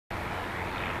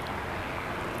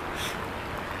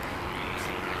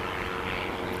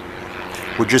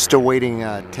We're just awaiting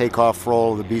a takeoff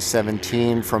roll of the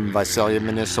B-17 from Visalia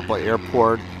Municipal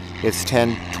Airport. It's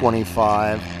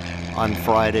 10:25 on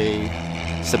Friday,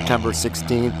 September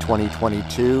 16th,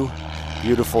 2022.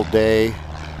 Beautiful day,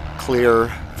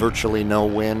 clear, virtually no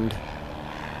wind.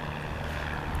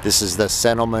 This is the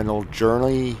Sentimental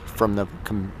journey from the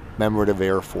Commemorative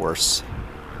Air Force.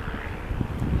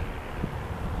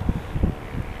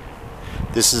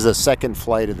 This is the second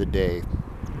flight of the day.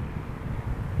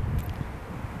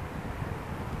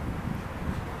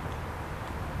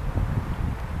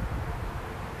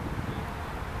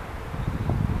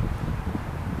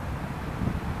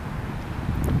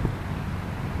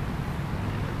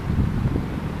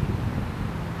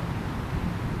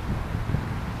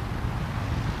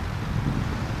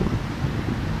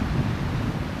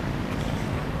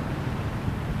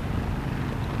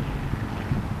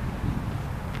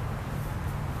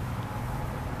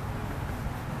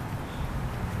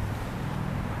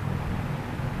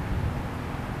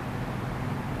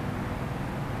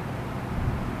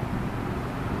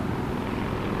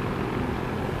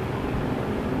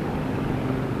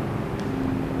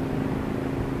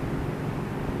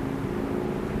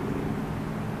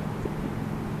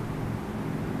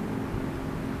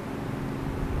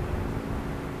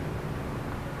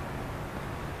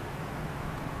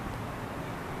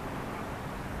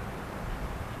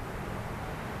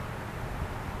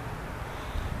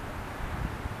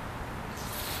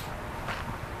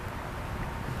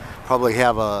 Probably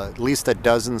have at least a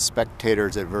dozen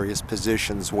spectators at various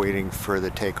positions waiting for the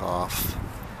takeoff.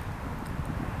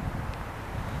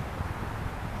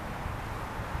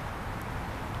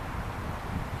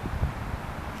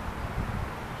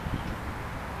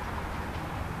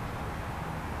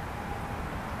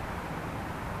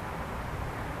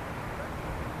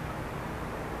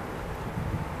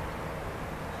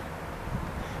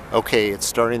 Okay, it's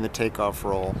starting the takeoff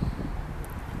roll.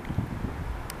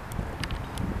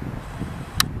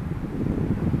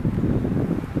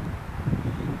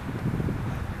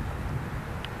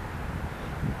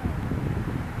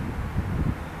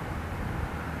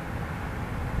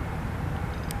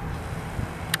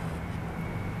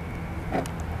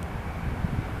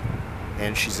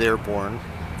 And she's airborne.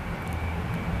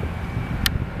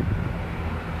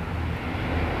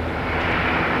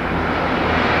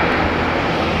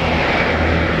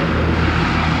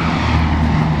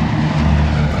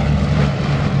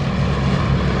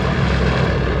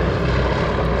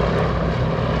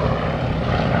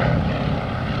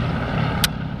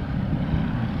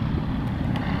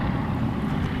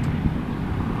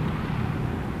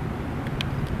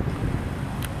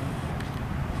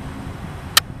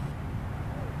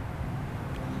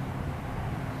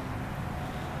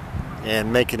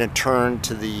 And making a turn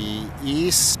to the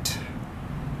east,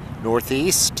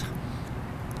 northeast.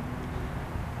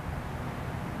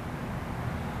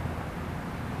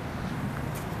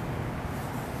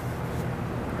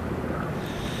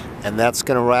 And that's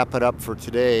going to wrap it up for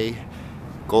today.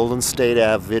 Golden State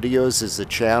Ave Videos is the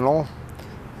channel.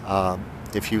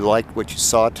 If you liked what you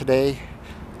saw today,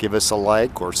 give us a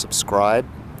like or subscribe.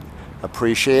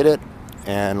 Appreciate it,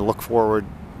 and look forward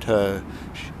to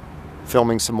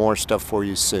filming some more stuff for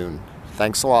you soon.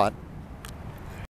 Thanks a lot.